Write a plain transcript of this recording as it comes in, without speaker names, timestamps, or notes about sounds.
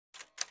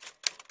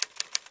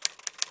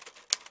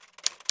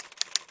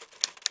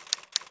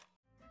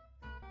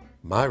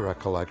My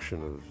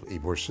recollection of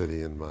Ybor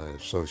City and my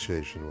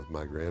association with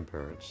my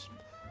grandparents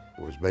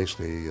was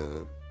basically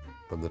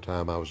from the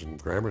time I was in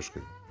grammar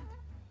school.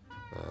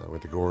 I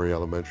went to Gorey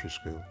Elementary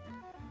School.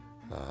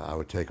 I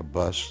would take a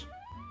bus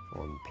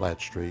on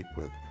Platt Street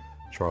with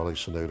Charlie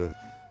Sanuda.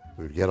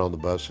 We would get on the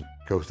bus and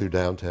go through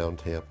downtown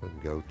Tampa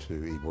and go to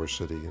Ybor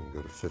City and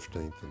go to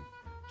 15th and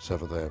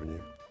 7th Avenue.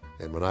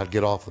 And when I'd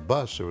get off the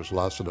bus, there was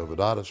La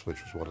Sinovitz,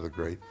 which was one of the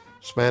great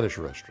Spanish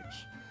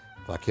restaurants.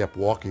 If I kept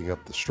walking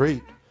up the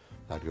street,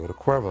 I'd go to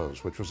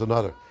Cuervo's, which was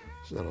another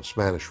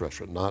Spanish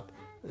restaurant, not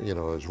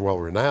as well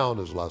renowned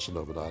as La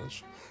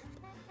Sinovitz.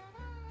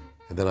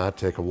 And then I'd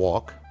take a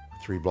walk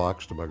 3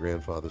 blocks to my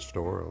grandfather's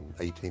store on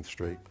 18th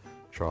Street.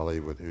 Charlie,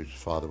 whose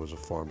father was a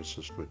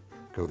pharmacist, would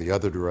go the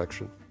other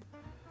direction.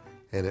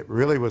 And it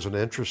really was an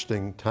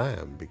interesting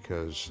time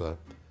because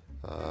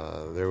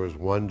there was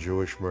one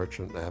Jewish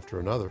merchant after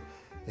another,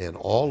 and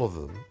all of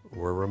them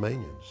were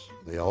Romanians.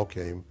 They all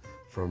came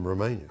from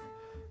Romania.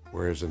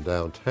 Whereas in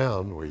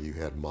downtown, where you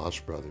had Moss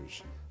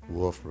Brothers,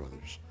 Wolf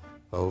Brothers,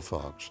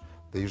 Ofox,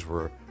 these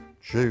were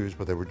Jews,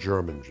 but they were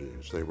German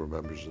Jews. They were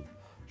members of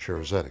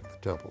Cherzedek, the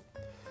temple.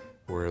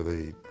 Where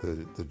the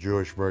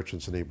Jewish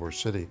merchants in Ybor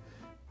City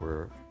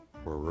were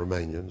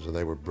Romanians, and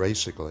they were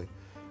basically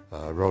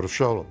Road of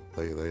Sholem.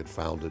 They had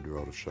founded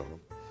Road of Sholem.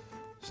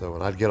 So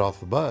when I'd get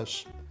off the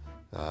bus,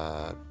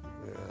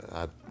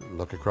 I'd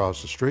look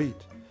across the street,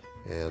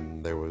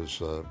 and there was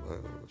a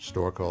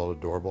store called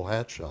Adorable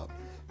Hat Shop,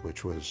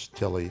 which was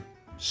Tilly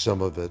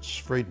Simovitz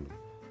Friedman.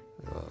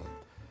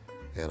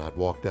 And I'd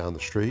walk down the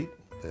street,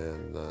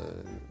 and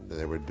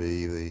there would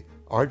be the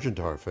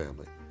Argintar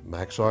family,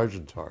 Max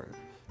Argintar,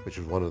 which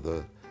was one of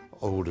the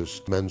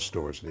oldest men's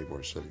stores in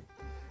Ybor City.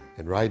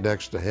 And right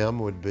next to him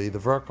would be the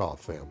Verkauf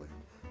family,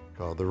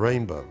 called the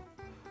Rainbow.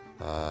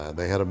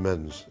 They had a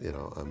men's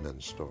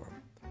store.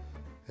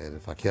 And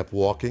if I kept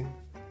walking,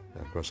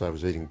 of course I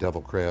was eating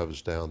devil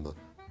crabs down the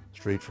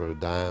street for a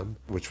dime,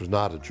 which was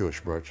not a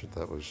Jewish merchant,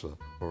 that was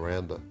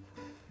Miranda.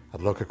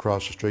 I'd look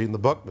across the street and the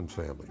Buchman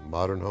family,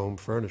 Modern Home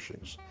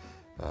Furnishings.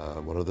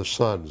 One of the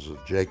sons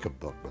of Jacob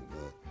Buchman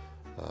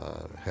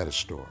had a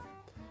store.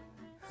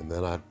 And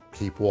then I'd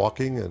keep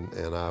walking,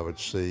 and I would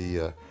see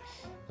the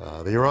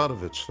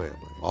Aronovitz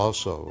family,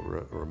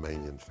 also a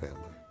Romanian family.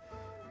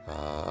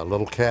 A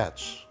little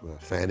Katz,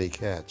 Fanny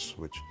Katz,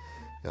 which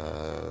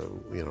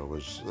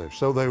was there.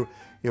 So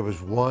it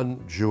was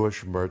one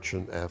Jewish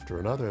merchant after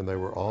another, and they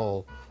were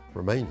all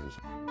Romanians.